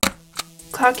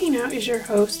Clocking Out is your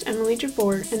host, Emily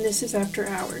Jabor, and this is After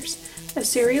Hours, a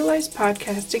serialized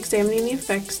podcast examining the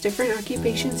effects different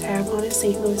occupations have on a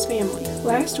St. Louis family.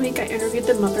 Last week, I interviewed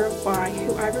the mother of Y,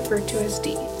 who I refer to as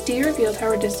Dee. Dee revealed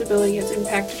how her disability has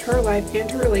impacted her life and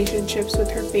her relationships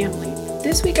with her family.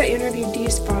 This week, I interviewed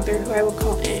Dee's father, who I will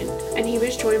call N, and he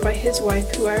was joined by his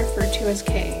wife, who I refer to as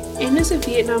K. N is a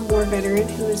Vietnam War veteran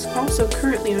who is also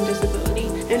currently on disability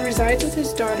and resides with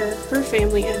his daughter, her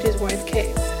family, and his wife,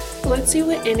 K. Let's see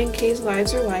what N and K's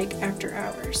lives are like after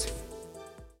hours.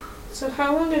 So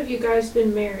how long have you guys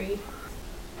been married?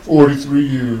 43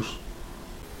 years.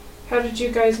 How did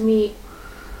you guys meet?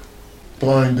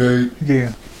 Blind date.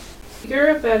 Yeah. You're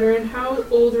a veteran. How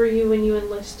old were you when you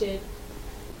enlisted?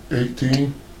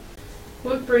 18.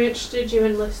 What branch did you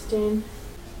enlist in?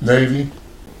 Navy.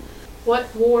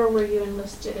 What war were you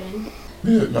enlisted in?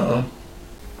 Vietnam.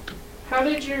 How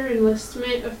did your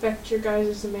enlistment affect your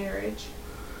guys' marriage?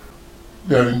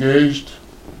 Got engaged.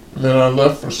 And then I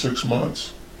left for 6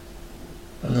 months.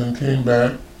 And then came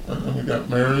back. And then we got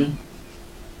married.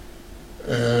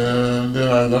 And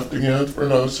then I left again for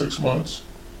another 6 months.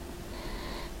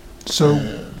 So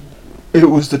And, it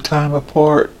was the time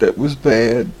apart that was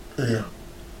bad. yeah.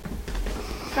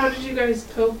 How did you guys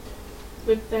cope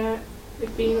with that,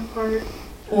 with being apart?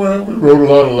 Well, we wrote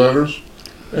a lot of letters.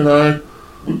 And I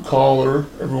would call her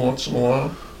every once in a while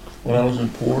when I was in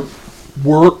port.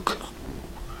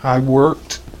 I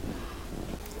worked.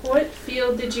 What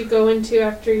field did you go into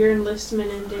after your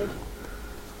enlistment ended?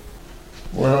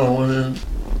 Well, I went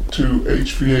into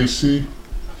HVAC,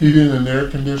 heating and air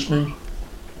conditioning,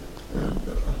 and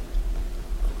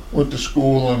went to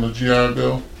school on the GI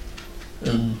Bill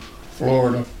in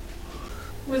Florida.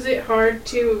 Was it hard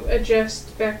to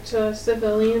adjust back to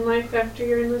civilian life after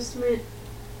your enlistment?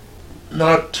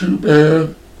 Not too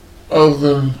bad, other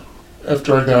than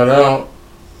after I got out,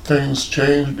 things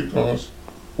changed because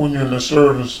when you're in the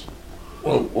service,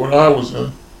 well, what I was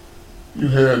in, you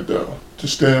had to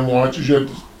stand watches, you had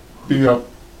to be up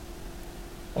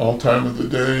all time of the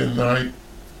day and night,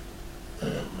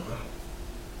 and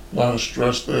a lot of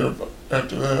stress there, but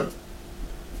after that,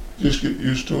 just get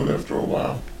used to it after a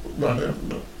while, not having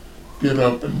to get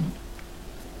up in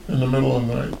the middle of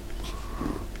the night.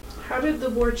 How did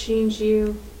the war change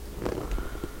you?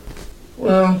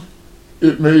 Well,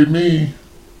 it made me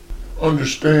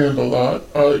understand a lot.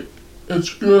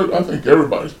 It's good. I think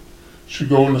everybody should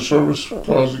go in the service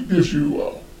because it gives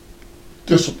you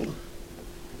discipline.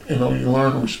 You know, you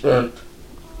learn respect,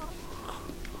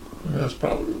 and that's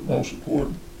probably the most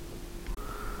important.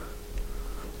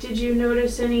 Did you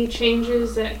notice any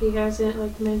changes that he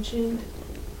hasn't mentioned?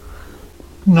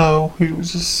 No, he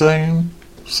was the same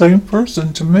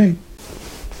person to me.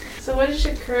 So what is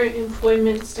your current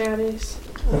employment status?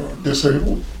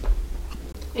 Disabled.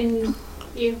 And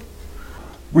you?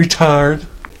 Retired.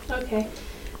 Okay.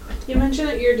 You mentioned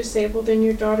that you're disabled and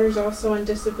your daughter's also on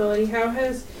disability. How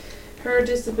has her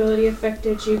disability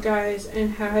affected you guys,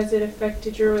 and how has it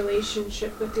affected your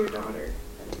relationship with your daughter?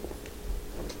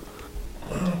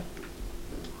 Well,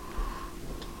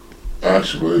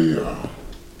 actually,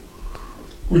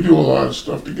 we do a lot of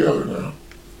stuff together now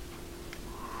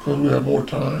because we have more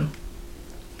time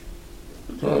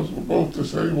because we're both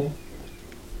disabled.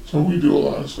 So we do a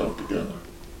lot of stuff together.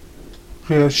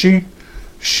 Yeah, she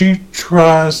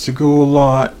tries to go a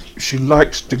lot. She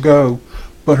likes to go,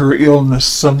 but her illness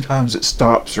sometimes it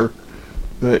stops her.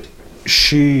 But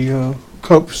she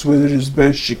copes with it as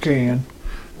best she can,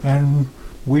 and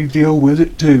we deal with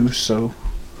it too. So,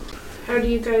 How do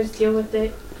you guys deal with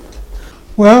it?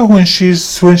 well, when she's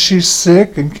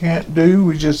sick and can't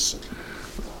do,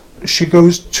 she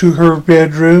goes to her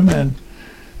bedroom and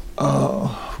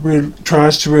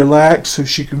tries to relax so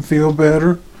she can feel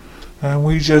better, and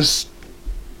we just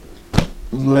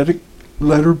let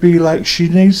her be like she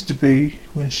needs to be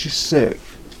when she's sick.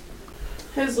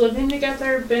 Has living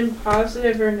together been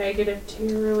positive or negative to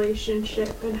your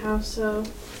relationship, and how so?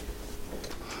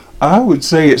 I would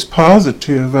say it's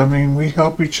positive. I mean, we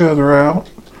help each other out,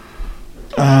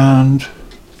 and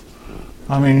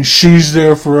I mean, she's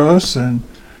there for us and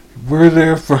we're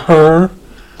there for her.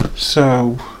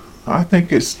 So I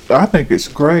think it's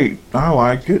great. I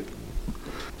like it.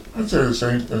 I'd say the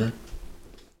same thing.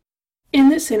 In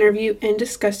this interview, N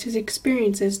discussed his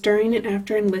experiences during and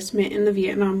after enlistment in the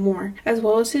Vietnam War, as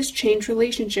well as his changed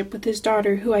relationship with his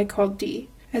daughter, who I called Dee.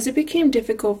 As it became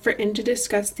difficult for N to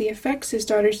discuss the effects his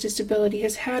daughter's disability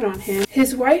has had on him,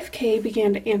 his wife Kay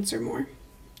began to answer more.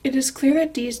 It is clear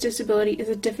that Dee's disability is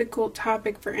a difficult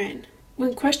topic for N.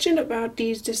 When questioned about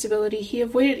Dee's disability, he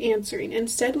avoided answering,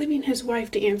 instead leaving his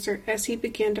wife to answer as he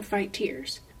began to fight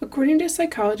tears. According to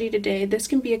Psychology Today, this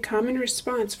can be a common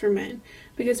response for men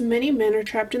because many men are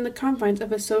trapped in the confines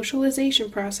of a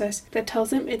socialization process that tells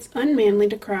them it's unmanly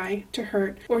to cry, to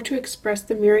hurt, or to express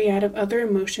the myriad of other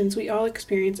emotions we all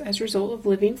experience as a result of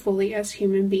living fully as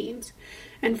human beings.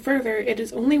 And further, it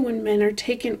is only when men are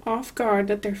taken off guard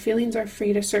that their feelings are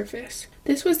free to surface.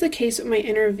 This was the case with my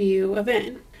interview of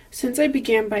N. Since I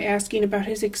began by asking about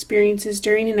his experiences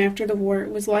during and after the war,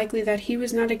 it was likely that he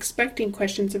was not expecting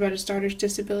questions about his daughter's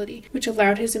disability, which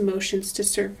allowed his emotions to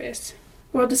surface.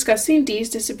 While discussing Dee's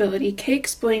disability, Kay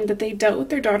explained that they dealt with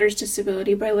their daughter's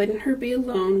disability by letting her be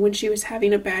alone when she was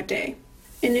having a bad day.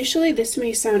 Initially, this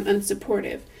may sound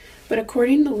unsupportive, but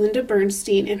according to Linda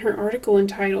Bernstein in her article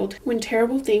entitled, "When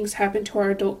Terrible Things Happen to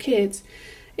Our Adult Kids,"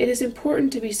 it is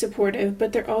important to be supportive,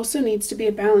 but there also needs to be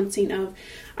a balancing of,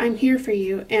 "I'm here for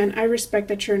you," and "I respect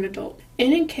that you're an adult."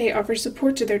 Ann and Kay offer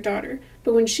support to their daughter,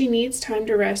 but when she needs time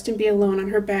to rest and be alone on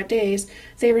her bad days,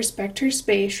 they respect her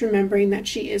space, remembering that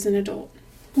she is an adult.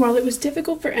 While it was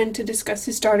difficult for N to discuss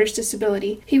his daughter's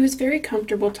disability, he was very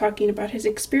comfortable talking about his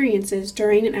experiences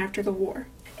during and after the war.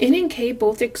 N and Kay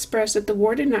both expressed that the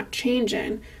war did not change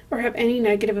N or have any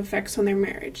negative effects on their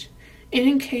marriage. N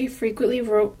and Kay frequently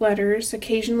wrote letters,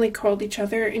 occasionally called each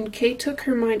other, and Kay took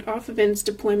her mind off of N's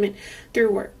deployment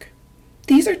through work.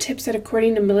 These are tips that,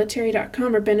 according to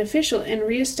military.com, are beneficial in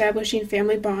reestablishing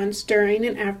family bonds during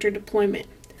and after deployment.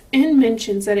 N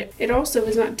mentions that it also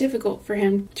was not difficult for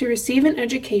him to receive an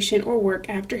education or work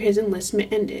after his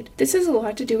enlistment ended. This has a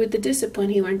lot to do with the discipline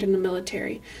he learned in the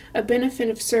military, a benefit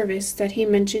of service that he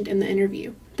mentioned in the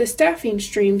interview. The staffing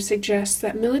stream suggests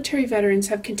that military veterans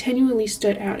have continually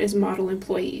stood out as model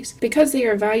employees because they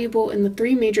are valuable in the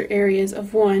three major areas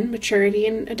of 1. Maturity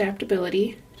and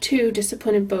adaptability, 2.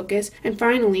 Discipline and focus, and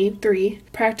finally, 3.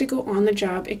 Practical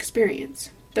on-the-job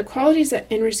experience. The qualities that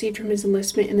N received from his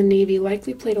enlistment in the Navy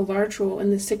likely played a large role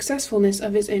in the successfulness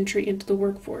of his entry into the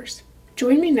workforce.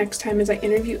 Join me next time as I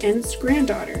interview N's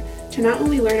granddaughter to not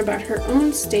only learn about her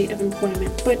own state of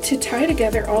employment, but to tie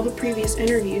together all the previous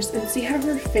interviews and see how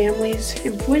her family's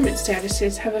employment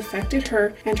statuses have affected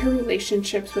her and her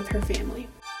relationships with her family.